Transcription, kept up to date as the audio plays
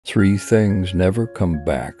Three things never come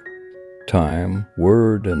back: time,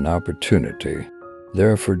 word, and opportunity.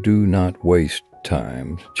 Therefore do not waste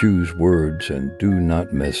time, choose words, and do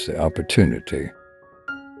not miss the opportunity.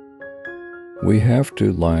 We have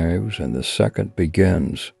two lives, and the second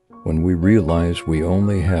begins when we realize we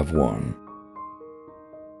only have one.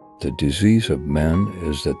 The disease of men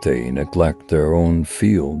is that they neglect their own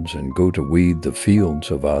fields and go to weed the fields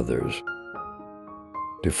of others.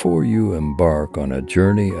 Before you embark on a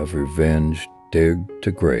journey of revenge, dig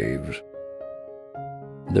to graves.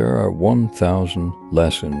 There are 1,000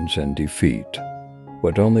 lessons in defeat,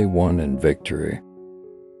 but only one in victory.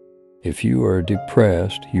 If you are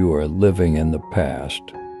depressed, you are living in the past.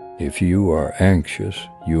 If you are anxious,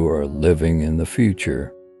 you are living in the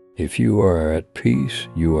future. If you are at peace,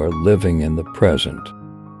 you are living in the present.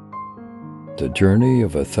 The journey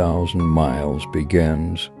of 1,000 miles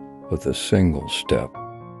begins with a single step.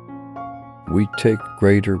 We take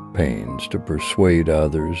greater pains to persuade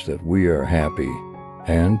others that we are happy,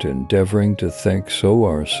 and endeavoring to think so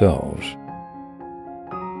ourselves.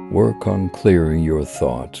 Work on clearing your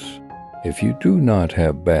thoughts. If you do not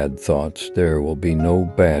have bad thoughts, there will be no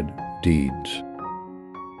bad deeds.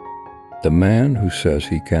 The man who says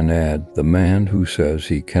he can add, the man who says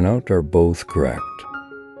he cannot are both correct.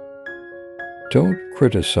 Don't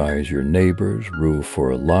criticize your neighbor's roof for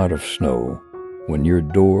a lot of snow when your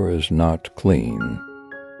door is not clean.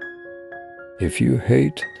 If you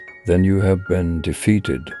hate, then you have been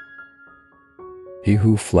defeated. He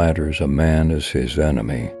who flatters a man is his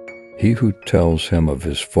enemy. He who tells him of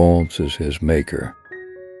his faults is his maker.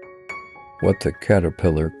 What the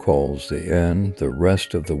caterpillar calls the end, the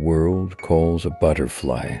rest of the world calls a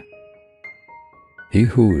butterfly. He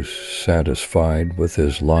who is satisfied with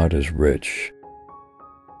his lot is rich.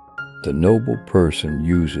 The noble person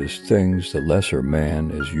uses things, the lesser man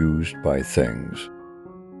is used by things.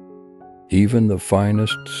 Even the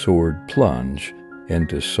finest sword plunge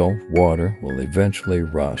into salt water will eventually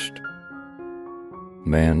rust.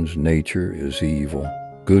 Man's nature is evil.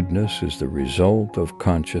 Goodness is the result of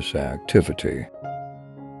conscious activity.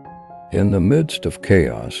 In the midst of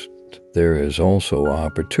chaos, there is also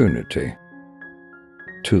opportunity.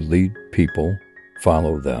 To lead people,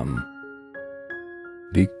 follow them.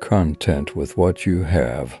 Be content with what you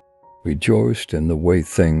have. Rejoice in the way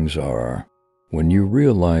things are. When you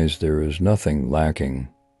realize there is nothing lacking,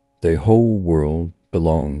 the whole world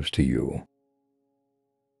belongs to you.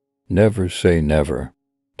 Never say never,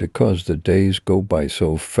 because the days go by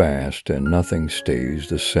so fast and nothing stays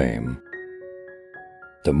the same.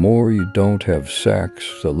 The more you don't have sex,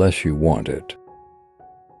 the less you want it.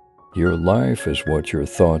 Your life is what your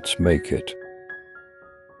thoughts make it.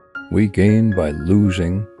 We gain by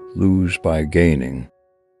losing, lose by gaining.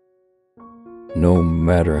 No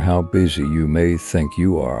matter how busy you may think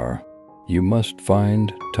you are, you must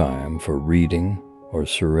find time for reading or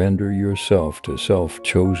surrender yourself to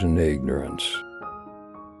self-chosen ignorance.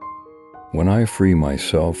 When I free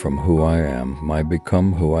myself from who I am, I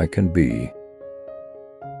become who I can be.